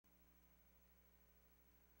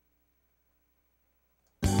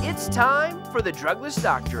It's time for the Drugless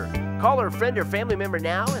Doctor. Call a friend or family member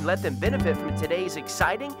now and let them benefit from today's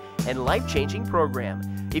exciting and life-changing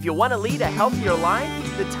program. If you want to lead a healthier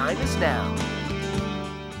life, the time is now.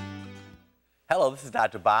 Hello, this is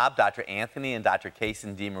Dr. Bob, Dr. Anthony, and Dr.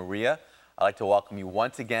 Kaysen DeMaria. I'd like to welcome you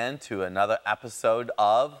once again to another episode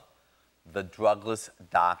of the Drugless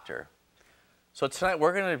Doctor. So tonight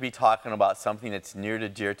we're going to be talking about something that's near to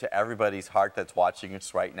dear to everybody's heart that's watching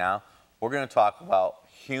us right now. We're going to talk about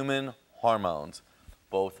human hormones,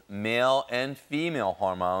 both male and female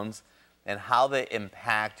hormones, and how they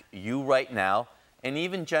impact you right now and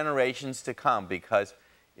even generations to come, because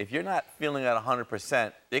if you're not feeling at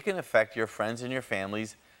 100%, it can affect your friends and your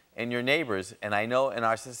families and your neighbors. And I know in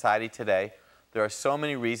our society today, there are so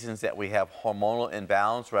many reasons that we have hormonal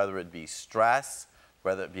imbalance, whether it be stress,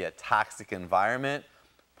 whether it be a toxic environment,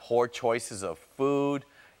 poor choices of food,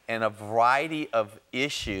 and a variety of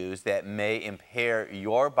issues that may impair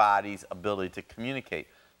your body's ability to communicate.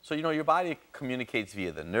 So, you know, your body communicates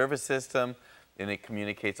via the nervous system, and it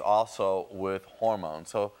communicates also with hormones.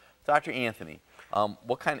 So, Dr. Anthony,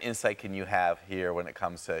 what kind of insight can you have here when it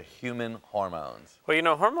comes to human hormones? Well, you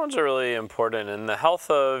know, hormones are really important, and the health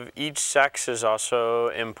of each sex is also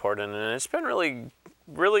important. And it's been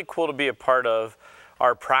really cool to be a part of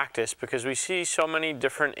our practice, because we see so many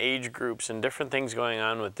different age groups and different things going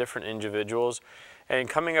on with different individuals, and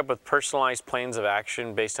coming up with personalized plans of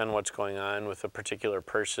action based on what's going on with a particular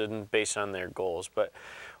person based on their goals. But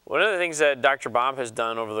one of the things that Dr. Bob has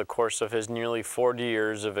done over the course of his nearly 40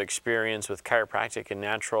 years of experience with chiropractic and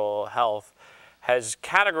natural health has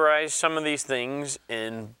categorized some of these things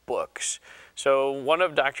in books. So one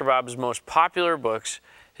of Dr. Bob's most popular books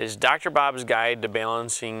is Dr. Bob's Guide to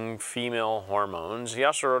Balancing Female Hormones. He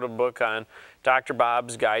also wrote a book on Dr.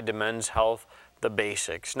 Bob's Guide to Men's Health, The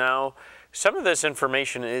Basics. Now, some of this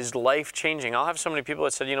information is life-changing. I'll have so many people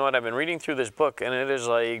that said, you know what, I've been reading through this book and it is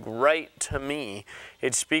like right to me.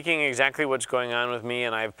 It's speaking exactly what's going on with me,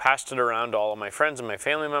 and I've passed it around to all of my friends and my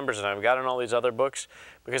family members, and I've gotten all these other books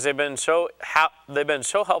because they've been so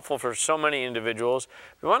helpful for so many individuals.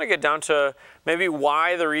 We want to get down to maybe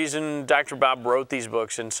why, the reason Dr. Bob wrote these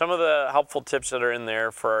books, and some of the helpful tips that are in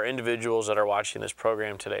there for our individuals that are watching this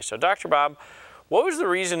program today. So Dr. Bob, what was the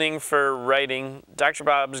reasoning for writing Dr.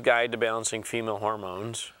 Bob's Guide to Balancing Female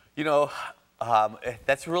Hormones? You know,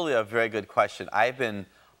 that's really a very good question. I've been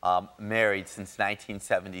married since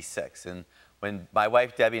 1976, and when my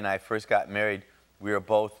wife Debbie and I first got married, we were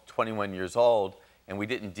both 21 years old, and we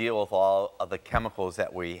didn't deal with all of the chemicals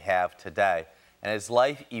that we have today. And as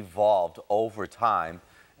life evolved over time,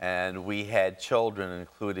 and we had children,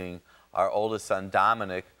 including our oldest son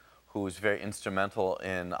Dominic, who was very instrumental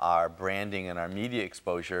in our branding and our media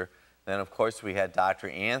exposure. Then, of course, we had Dr.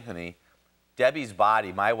 Anthony. Debbie's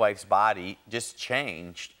body, my wife's body, just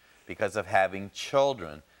changed because of having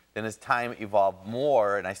children. Then as time evolved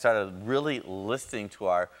more, and I started really listening to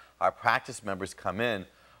our practice members come in,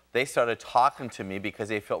 they started talking to me because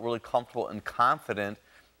they felt really comfortable and confident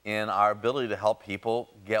in our ability to help people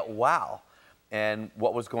get well. And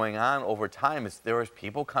what was going on over time is there was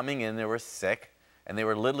people coming in, they were sick, and they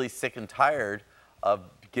were literally sick and tired of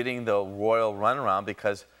getting the royal runaround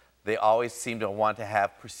because they always seemed to want to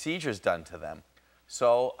have procedures done to them.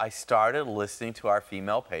 So I started listening to our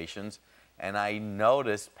female patients, and I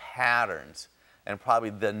noticed patterns. And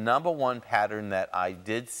probably the number one pattern that I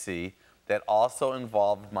did see that also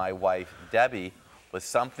involved my wife, Debbie, was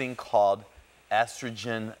something called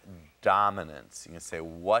estrogen dominance. You can say,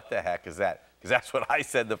 what the heck is that? Because that's what I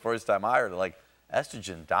said the first time I heard it, like,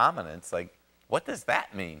 estrogen dominance? Like, what does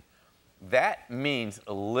that mean? That means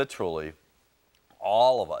literally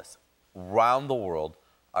all of us around the world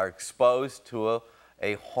are exposed to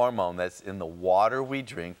a hormone that's in the water we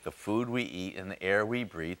drink, the food we eat, and the air we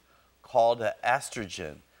breathe, called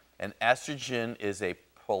estrogen. And estrogen is a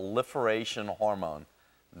proliferation hormone.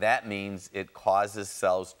 That means it causes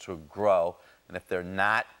cells to grow, and if they're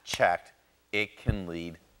not checked, it can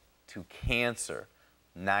lead to cancer.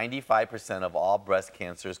 95% of all breast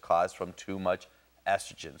cancer is caused from too much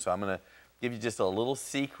estrogen. So I'm going to give you just a little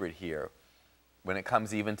secret here when it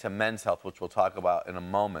comes even to men's health, which we'll talk about in a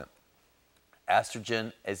moment.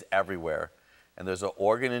 Estrogen is everywhere, and there's an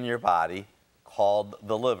organ in your body called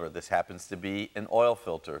the liver. This happens to be an oil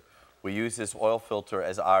filter. We use this oil filter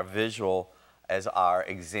as our visual, as our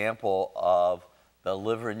example of the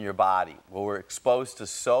liver in your body. Well, we're exposed to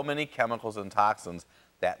so many chemicals and toxins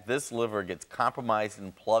that this liver gets compromised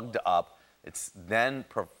and plugged up. It's then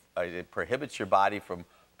it prohibits your body from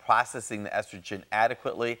processing the estrogen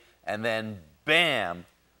adequately, and then bam,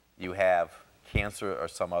 you have cancer or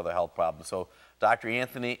some other health problem. So Dr.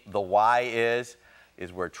 Anthony, the why is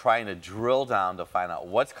is we're trying to drill down to find out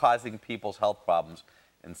what's causing people's health problems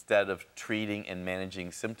instead of treating and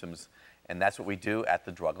managing symptoms. And that's what we do at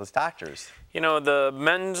the Drugless Doctors. You know, the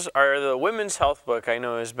women's health book I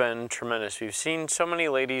know has been tremendous. We've seen so many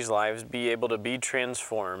ladies' lives be able to be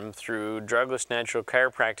transformed through drugless natural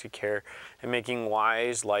chiropractic care and making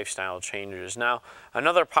wise lifestyle changes. Now,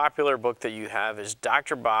 another popular book that you have is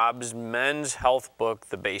Dr. Bob's men's health book,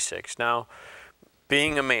 The Basics. Now,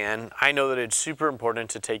 being a man, I know that it's super important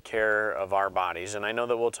to take care of our bodies, and I know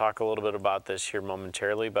that we'll talk a little bit about this here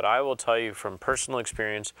momentarily, but I will tell you from personal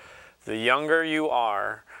experience, the younger you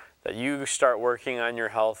are, that you start working on your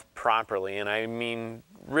health properly, and I mean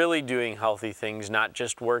really doing healthy things, not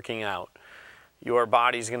just working out, your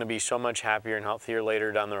body's going to be so much happier and healthier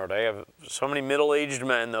later down the road. I have so many middle-aged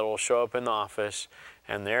men that will show up in the office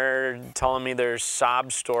and they're telling me their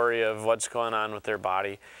sob story of what's going on with their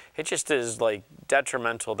body. It just is like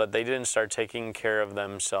detrimental that they didn't start taking care of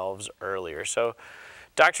themselves earlier. So,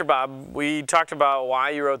 Dr. Bob, we talked about why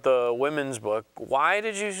you wrote the women's book. Why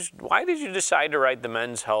did you decide to write the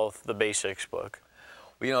men's health, the basics book?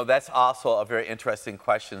 Well, you know, that's also a very interesting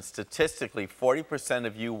question. Statistically, 40%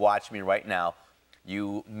 of you watch me right now,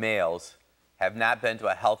 you males, have not been to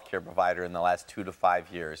a healthcare provider in the last 2 to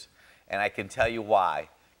 5 years. And I can tell you why,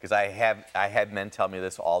 because I had men tell me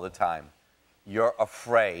this all the time. You're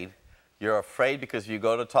afraid. You're afraid because if you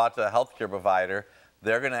go to talk to a healthcare provider,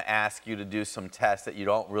 they're going to ask you to do some tests that you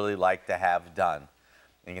don't really like to have done.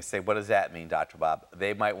 And you say, what does that mean, Dr. Bob?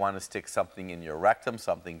 They might want to stick something in your rectum,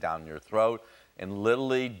 something down your throat, and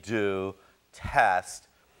literally do tests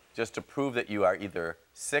just to prove that you are either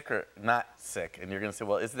sick or not sick. And you're going to say,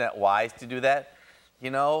 well, isn't that wise to do that? You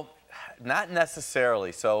know, not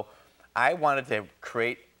necessarily. So I wanted to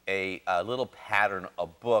create a little pattern, a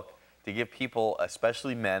book, to give people,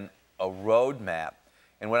 especially men, a roadmap.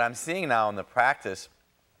 And what I'm seeing now in the practice,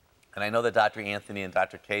 and I know that Dr. Anthony and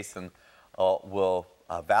Dr. Kaysen will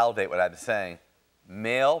validate what I'm saying,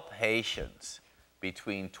 male patients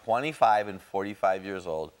between 25 and 45 years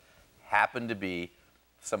old happen to be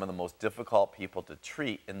some of the most difficult people to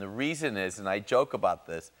treat. And the reason is, and I joke about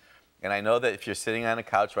this, and I know that if you're sitting on a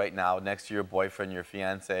couch right now next to your boyfriend, your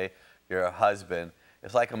fiance, your husband,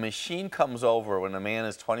 it's like a machine comes over when a man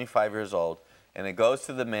is 25 years old, and it goes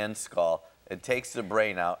to the man's skull, it takes the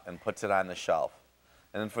brain out and puts it on the shelf.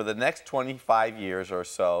 And then for the next 25 years or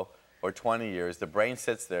so, or 20 years, the brain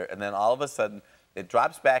sits there, and then all of a sudden, it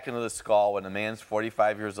drops back into the skull when a man's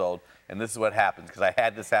 45 years old, and this is what happens, because I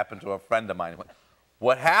had this happen to a friend of mine.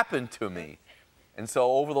 What happened to me? And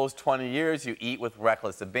so over those 20 years, you eat with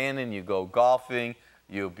reckless abandon, you go golfing,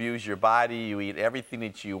 you abuse your body, you eat everything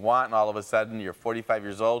that you want, and all of a sudden, you're 45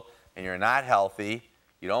 years old, and you're not healthy,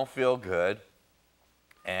 you don't feel good,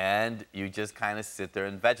 and you just kind of sit there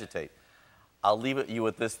and vegetate. I'll leave you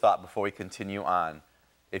with this thought before we continue on.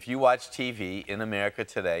 If you watch TV in America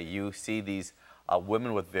today, you see these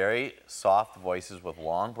women with very soft voices with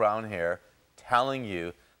long brown hair telling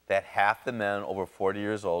you that half the men over 40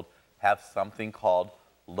 years old have something called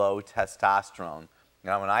low testosterone.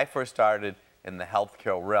 Now, when I first started in the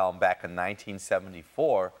healthcare realm back in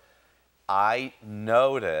 1974, I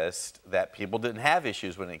noticed that people didn't have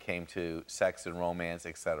issues when it came to sex and romance,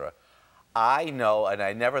 etc. I know, and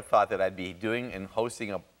I never thought that I'd be doing and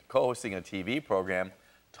co-hosting a TV program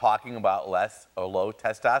talking about less or low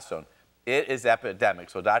testosterone. It is epidemic.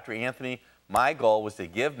 So, Dr. Anthony, my goal was to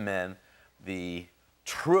give men the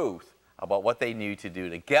truth about what they need to do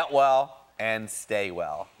to get well and stay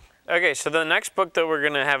well. Okay, so the next book that we're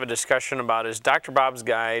going to have a discussion about is Dr. Bob's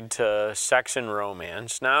Guide to Sex and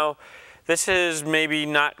Romance. Now, this is maybe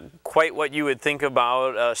not quite what you would think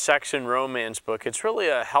about a sex and romance book. It's really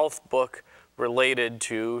a health book related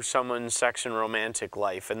to someone's sex and romantic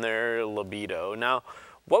life and their libido. Now,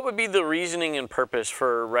 what would be the reasoning and purpose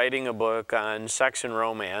for writing a book on sex and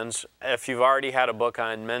romance if you've already had a book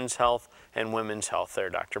on men's health and women's health there,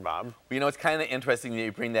 Dr. Bob? Well, you know, it's kind of interesting that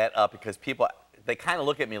you bring that up because people, they kind of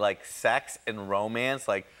look at me like sex and romance,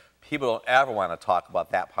 like people don't ever want to talk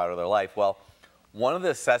about that part of their life. Well, one of the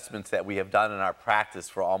assessments that we have done in our practice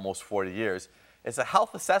for almost 40 years is a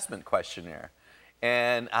health assessment questionnaire.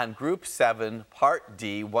 And on Group 7, Part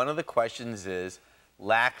D, one of the questions is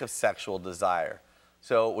lack of sexual desire.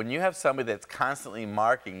 So when you have somebody that's constantly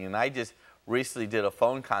marking, and I just recently did a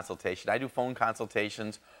phone consultation. I do phone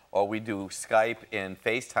consultations, or we do Skype and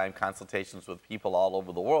FaceTime consultations with people all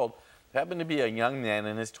over the world. There happened to be a young man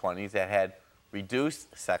in his 20s that had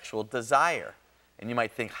reduced sexual desire. And you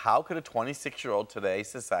might think, how could a 26-year-old today's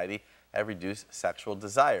society have reduced sexual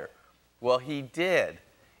desire? Well, he did.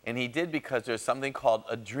 And he did because there's something called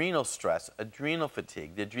adrenal stress, adrenal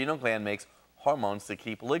fatigue. The adrenal gland makes hormones to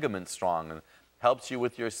keep ligaments strong and helps you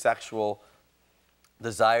with your sexual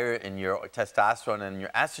desire and your testosterone and your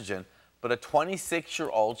estrogen. But a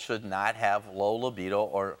 26-year-old should not have low libido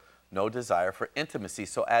or no desire for intimacy.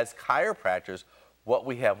 So as chiropractors, what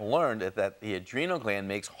we have learned is that the adrenal gland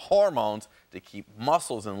makes hormones to keep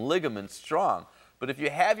muscles and ligaments strong. But if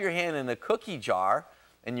you have your hand in a cookie jar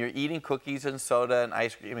and you're eating cookies and soda and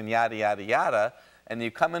ice cream and yada, yada, yada, and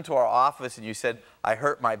you come into our office and you said, I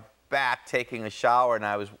hurt my back taking a shower and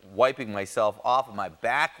I was wiping myself off and my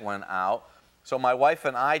back went out. So my wife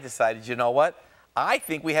and I decided, you know what? I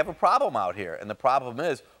think we have a problem out here. And the problem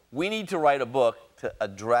is we need to write a book to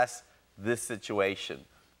address this situation.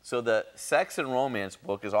 So the Sex and Romance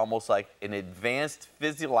book is almost like an advanced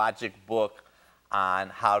physiologic book on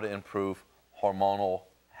how to improve hormonal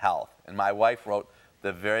health. And my wife wrote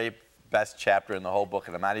the very best chapter in the whole book,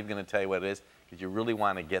 and I'm not even going to tell you what it is because you really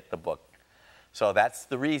want to get the book. So that's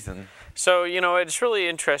the reason. So, you know, it's really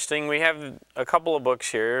interesting. We have a couple of books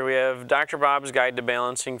here. We have Dr. Bob's Guide to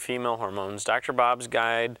Balancing Female Hormones, Dr. Bob's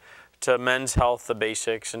Guide to Men's Health, the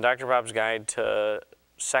Basics, and Dr. Bob's Guide to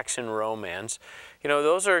Sex and Romance. You know,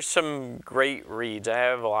 those are some great reads. I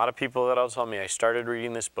have a lot of people that'll tell me I started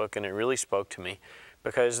reading this book and it really spoke to me,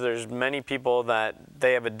 because there's many people that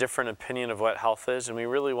they have a different opinion of what health is, and we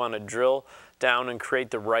really want to drill down and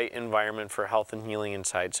create the right environment for health and healing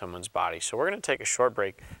inside someone's body. So we're going to take a short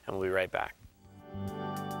break and we'll be right back.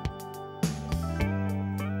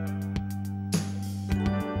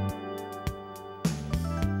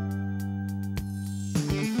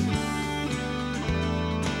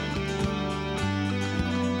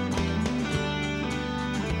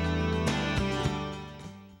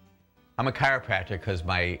 I'm a chiropractor because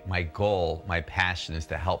my goal, my passion is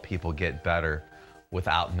to help people get better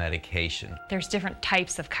without medication. There's different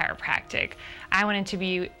types of chiropractic. I wanted to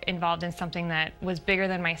be involved in something that was bigger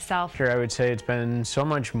than myself. Sure, I would say it's been so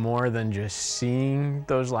much more than just seeing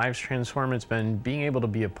those lives transform. It's been being able to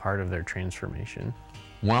be a part of their transformation.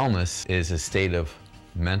 Wellness is a state of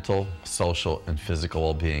mental, social, and physical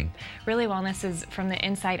well-being. Really, wellness is from the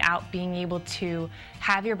inside out, being able to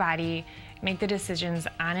have your body make the decisions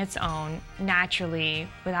on its own, naturally,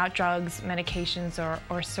 without drugs, medications,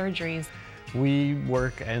 or surgeries. We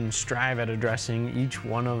work and strive at addressing each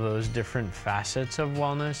one of those different facets of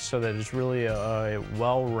wellness so that it's really a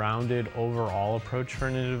well-rounded overall approach for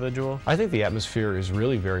an individual. I think the atmosphere is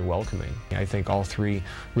really very welcoming. I think all three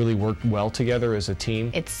really work well together as a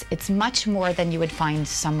team. It's much more than you would find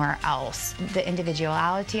somewhere else. The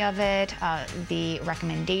individuality of it, the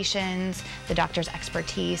recommendations, the doctor's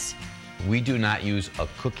expertise. We do not use a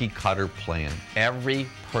cookie cutter plan. Every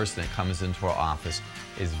person that comes into our office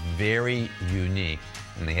is very unique,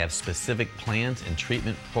 and they have specific plans and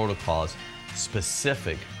treatment protocols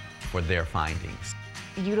specific for their findings.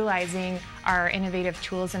 Utilizing our innovative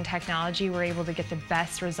tools and technology, we're able to get the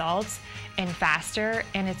best results and faster,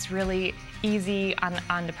 and it's really easy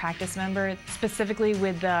on the practice member, specifically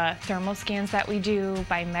with the thermal scans that we do.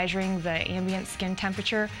 By measuring the ambient skin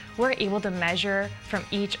temperature, we're able to measure from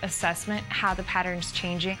each assessment how the pattern's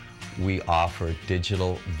changing. We offer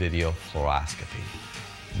digital video fluoroscopy,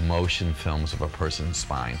 motion films of a person's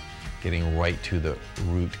spine, getting right to the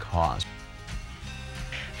root cause.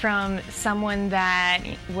 From someone that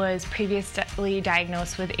was previously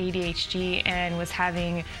diagnosed with ADHD and was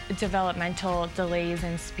having developmental delays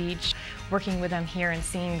in speech, working with them here and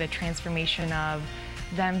seeing the transformation of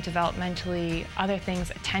them developmentally, other things,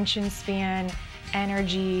 attention span,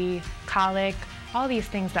 energy, colic, all these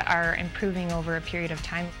things that are improving over a period of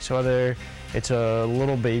time. So whether it's a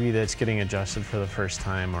little baby that's getting adjusted for the first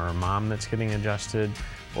time, or a mom that's getting adjusted,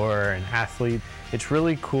 or an athlete, it's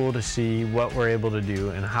really cool to see what we're able to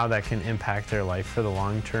do and how that can impact their life for the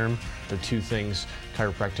long term. The two things,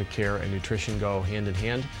 chiropractic care and nutrition, go hand in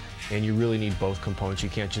hand, and you really need both components. You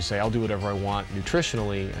can't just say, I'll do whatever I want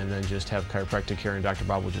nutritionally and then just have chiropractic care and Dr.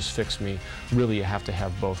 Bob will just fix me. Really, you have to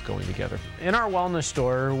have both going together. In our wellness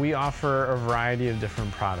store, we offer a variety of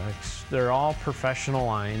different products. They're all professional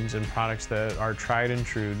lines and products that are tried and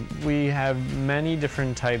true. We have many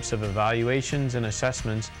different types of evaluations and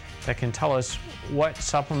assessments that can tell us what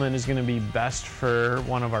supplement is going to be best for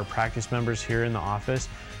one of our practice members here in the office,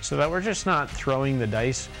 so that we're just not throwing the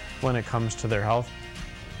dice when it comes to their health.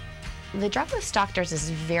 The Drugless Doctors is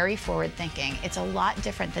very forward-thinking. It's a lot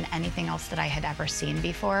different than anything else that I had ever seen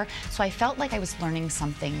before, so I felt like I was learning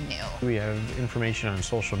something new. We have information on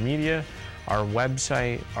social media, our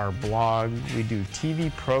website, our blog. We do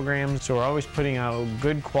TV programs, so we're always putting out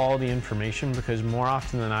good quality information, because more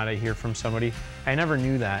often than not I hear from somebody, I never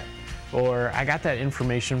knew that, Or I got that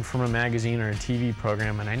information from a magazine or a TV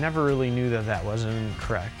program, and I never really knew that that wasn't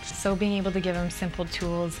correct. So being able to give them simple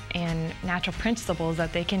tools and natural principles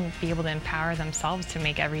that they can be able to empower themselves to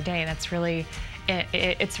make every day, that's really,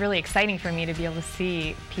 it's really exciting for me to be able to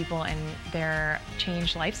see people and their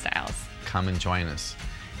changed lifestyles. Come and join us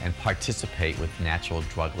and participate with natural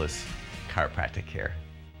drugless chiropractic care.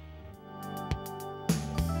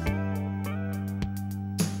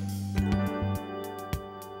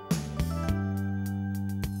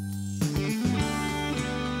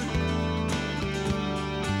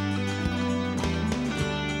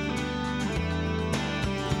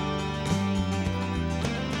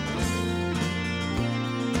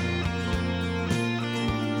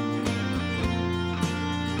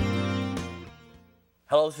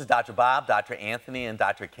 Hello, this is Dr. Bob, Dr. Anthony, and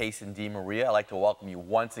Dr. Kaysen DeMaria. I'd like to welcome you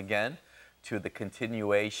once again to the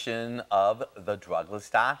continuation of the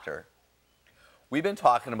Drugless Doctor. We've been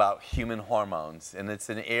talking about human hormones, and it's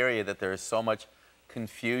an area that there is so much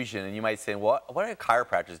confusion. And you might say, what are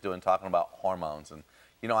chiropractors doing talking about hormones? And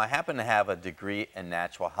you know, I happen to have a degree in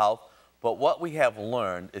natural health, but what we have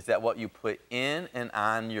learned is that what you put in and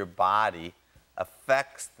on your body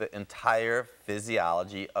affects the entire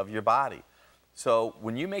physiology of your body. So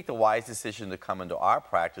when you make the wise decision to come into our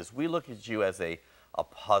practice, we look at you as a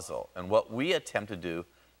puzzle. And what we attempt to do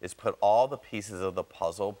is put all the pieces of the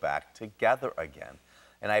puzzle back together again.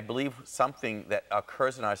 And I believe something that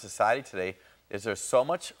occurs in our society today is there's so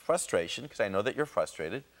much frustration, because I know that you're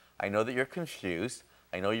frustrated, I know that you're confused,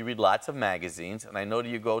 I know you read lots of magazines, and I know that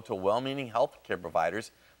you go to well-meaning health care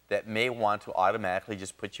providers that may want to automatically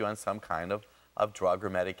just put you on some kind of drug or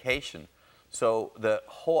medication. So the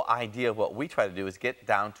whole idea of what we try to do is get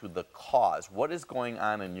down to the cause. What is going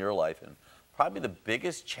on in your life? And probably the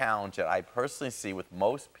biggest challenge that I personally see with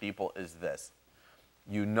most people is this.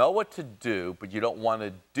 You know what to do, but you don't want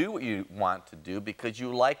to do what you want to do because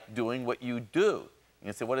you like doing what you do.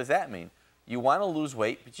 You say, what does that mean? You want to lose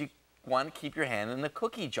weight, but you want to keep your hand in the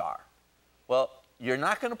cookie jar. Well, you're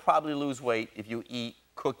not going to probably lose weight if you eat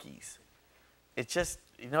cookies. It's just,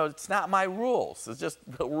 you know, it's not my rules. It's just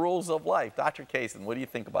the rules of life. Dr. Kaysen, what do you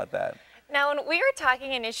think about that? Now, when we were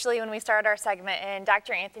talking initially when we started our segment, and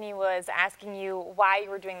Dr. Anthony was asking you why you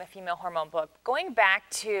were doing the female hormone book, going back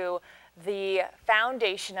to the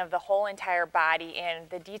foundation of the whole entire body and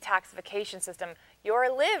the detoxification system, your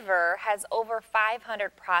liver has over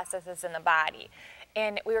 500 processes in the body.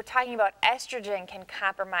 And we were talking about estrogen can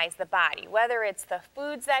compromise the body, whether it's the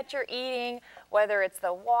foods that you're eating, whether it's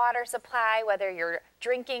the water supply, whether you're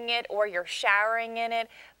drinking it or you're showering in it.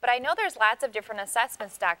 But I know there's lots of different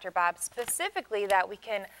assessments, Dr. Bob, specifically that we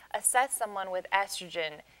can assess someone with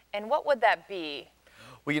estrogen. And what would that be?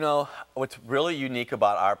 Well, you know, what's really unique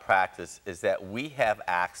about our practice is that we have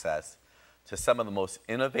access to some of the most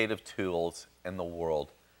innovative tools in the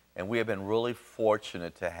world. And we have been really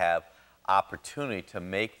fortunate to have opportunity to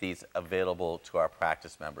make these available to our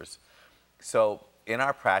practice members. So in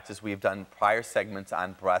our practice, we've done prior segments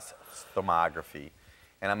on breast thermography.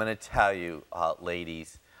 And I'm going to tell you,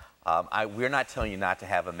 ladies, we're not telling you not to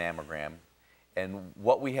have a mammogram. And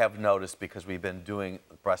what we have noticed, because we've been doing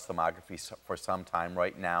breast thermography for some time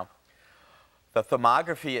right now, the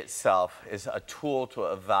thermography itself is a tool to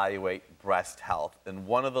evaluate breast health. And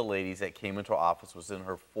one of the ladies that came into our office was in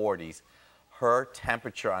her 40s. Her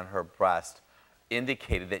temperature on her breast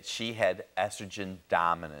indicated that she had estrogen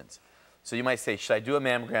dominance. So you might say, should I do a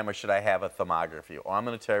mammogram or should I have a thermography? Well, I'm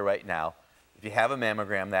going to tell you right now, if you have a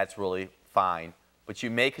mammogram, that's really fine. But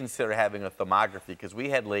you may consider having a thermography, because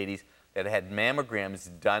we had ladies that had mammograms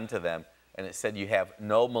done to them and it said you have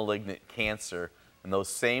no malignant cancer. And those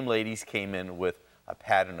same ladies came in with a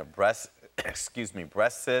pattern of breast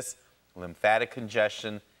cysts, lymphatic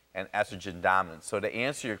congestion, and estrogen dominance. So to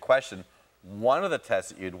answer your question, one of the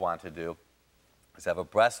tests that you'd want to do is have a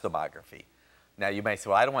breast thermography. Now you might say,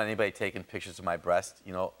 well, I don't want anybody taking pictures of my breast.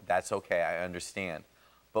 You know, that's okay, I understand.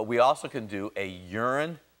 But we also can do a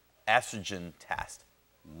urine estrogen test.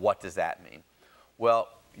 What does that mean? Well,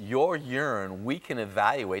 your urine, we can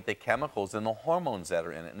evaluate the chemicals and the hormones that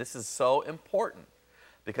are in it. And this is so important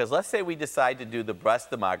because let's say we decide to do the breast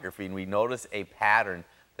thermography and we notice a pattern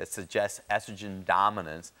that suggests estrogen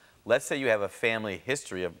dominance. Let's say you have a family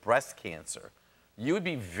history of breast cancer. You would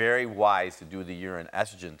be very wise to do the urine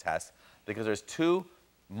estrogen test because there's two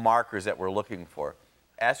markers that we're looking for.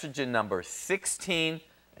 Estrogen number 16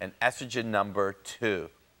 and estrogen number 2.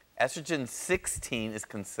 Estrogen 16 is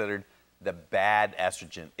considered the bad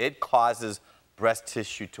estrogen. It causes breast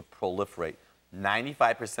tissue to proliferate.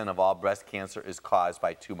 95% of all breast cancer is caused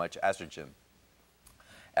by too much estrogen.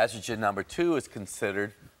 Estrogen number 2 is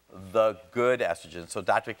considered the good estrogen. So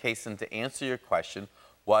Dr. Kaysen, to answer your question,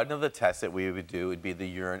 one of the tests that we would do would be the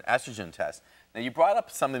urine estrogen test. Now, you brought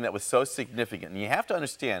up something that was so significant, and you have to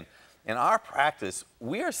understand, in our practice,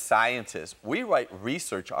 we are scientists. We write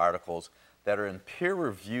research articles that are in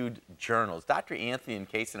peer-reviewed journals. Dr. Anthony and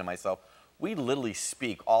Kaysen and myself, we literally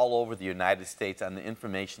speak all over the United States on the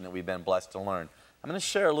information that we've been blessed to learn. I'm going to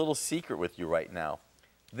share a little secret with you right now.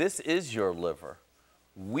 This is your liver.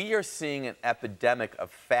 We are seeing an epidemic of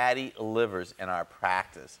fatty livers in our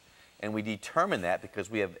practice, and we determine that because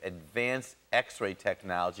we have advanced X-ray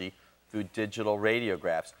technology through digital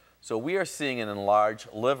radiographs. So we are seeing an enlarged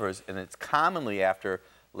livers, and it's commonly after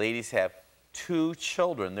ladies have 2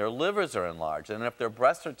 children, their livers are enlarged. And if their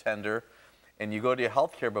breasts are tender and you go to your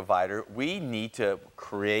healthcare provider, we need to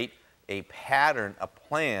create a pattern, a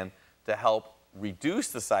plan to help reduce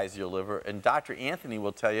the size of your liver. And Dr. Anthony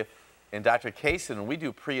will tell you, and Dr. Kaysen, when we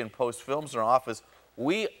do pre and post films in our office,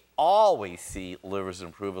 we always see livers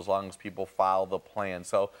improve as long as people follow the plan.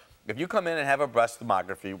 So if you come in and have a breast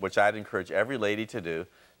thermography, which I'd encourage every lady to do,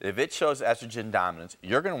 if it shows estrogen dominance,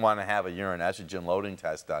 you're going to want to have a urine estrogen loading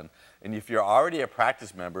test done. And if you're already a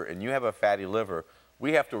practice member and you have a fatty liver,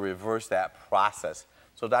 we have to reverse that process.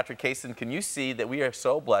 So Dr. Kaysen, can you see that we are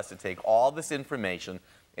so blessed to take all this information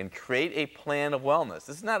and create a plan of wellness?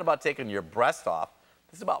 This is not about taking your breast off.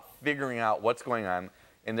 This is about figuring out what's going on.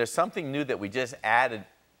 And there's something new that we just added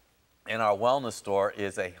in our wellness store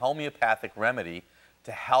is a homeopathic remedy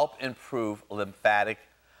to help improve lymphatic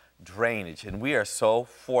drainage. And we are so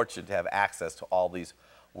fortunate to have access to all these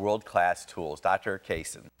world-class tools. Dr.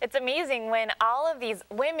 Kaysen. It's amazing when all of these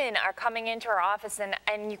women are coming into our office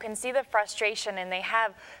and you can see the frustration, and they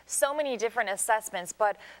have so many different assessments,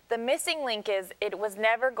 but the missing link is it was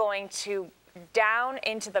never going to down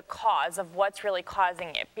into the cause of what's really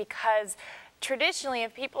causing it, because traditionally,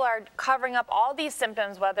 if people are covering up all these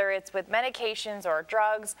symptoms, whether it's with medications or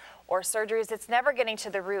drugs or surgeries, it's never getting to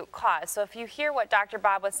the root cause. So if you hear what Dr.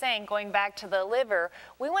 Bob was saying, going back to the liver,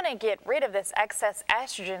 we want to get rid of this excess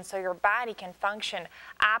estrogen so your body can function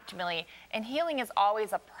optimally. And healing is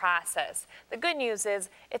always a process. The good news is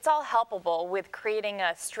it's all helpable with creating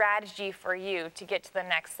a strategy for you to get to the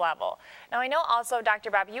next level. Now, I know also, Dr.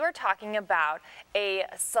 Bob, you were talking about a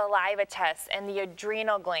saliva test and the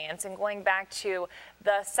adrenal glands, and going back to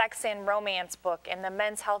the Sex and Romance book and the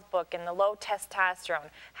Men's Health book and the low testosterone.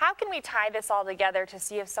 How can we tie this all together to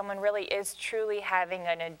see if someone really is truly having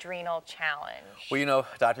an adrenal challenge? Well, you know,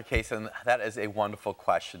 Dr. Kaysen, that is a wonderful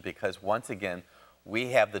question, because once again, we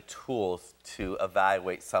have the tools to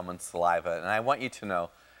evaluate someone's saliva. And I want you to know,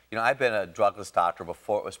 I've been a drugless doctor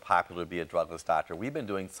before it was popular to be a drugless doctor. We've been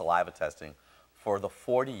doing saliva testing for the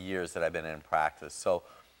 40 years that I've been in practice. So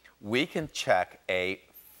we can check a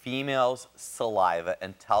female's saliva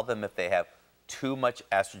and tell them if they have too much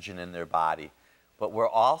estrogen in their body. But we're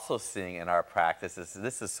also seeing in our practice,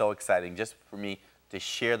 this is so exciting just for me to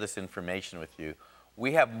share this information with you.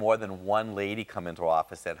 We have more than one lady come into our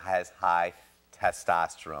office that has high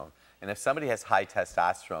testosterone. And if somebody has high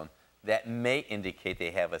testosterone, that may indicate they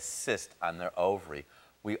have a cyst on their ovary.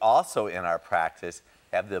 We also, in our practice,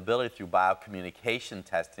 have the ability through biocommunication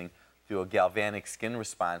testing, through a galvanic skin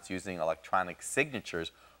response using electronic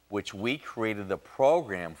signatures, which we created the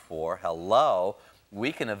program for. Hello,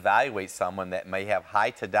 we can evaluate someone that may have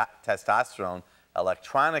high testosterone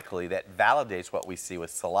electronically that validates what we see with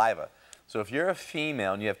saliva. So if you're a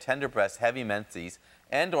female and you have tender breasts, heavy menses,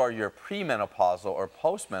 and or you're premenopausal or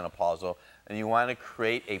postmenopausal, and you want to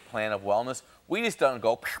create a plan of wellness, we just don't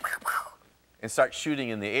go and start shooting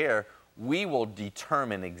in the air. We will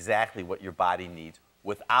determine exactly what your body needs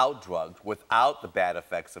without drugs, without the bad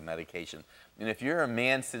effects of medication. And if you're a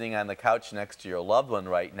man sitting on the couch next to your loved one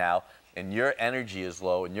right now, and your energy is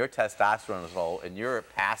low, and your testosterone is low, and you're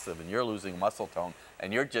passive, and you're losing muscle tone,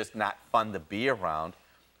 and you're just not fun to be around,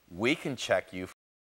 we can check you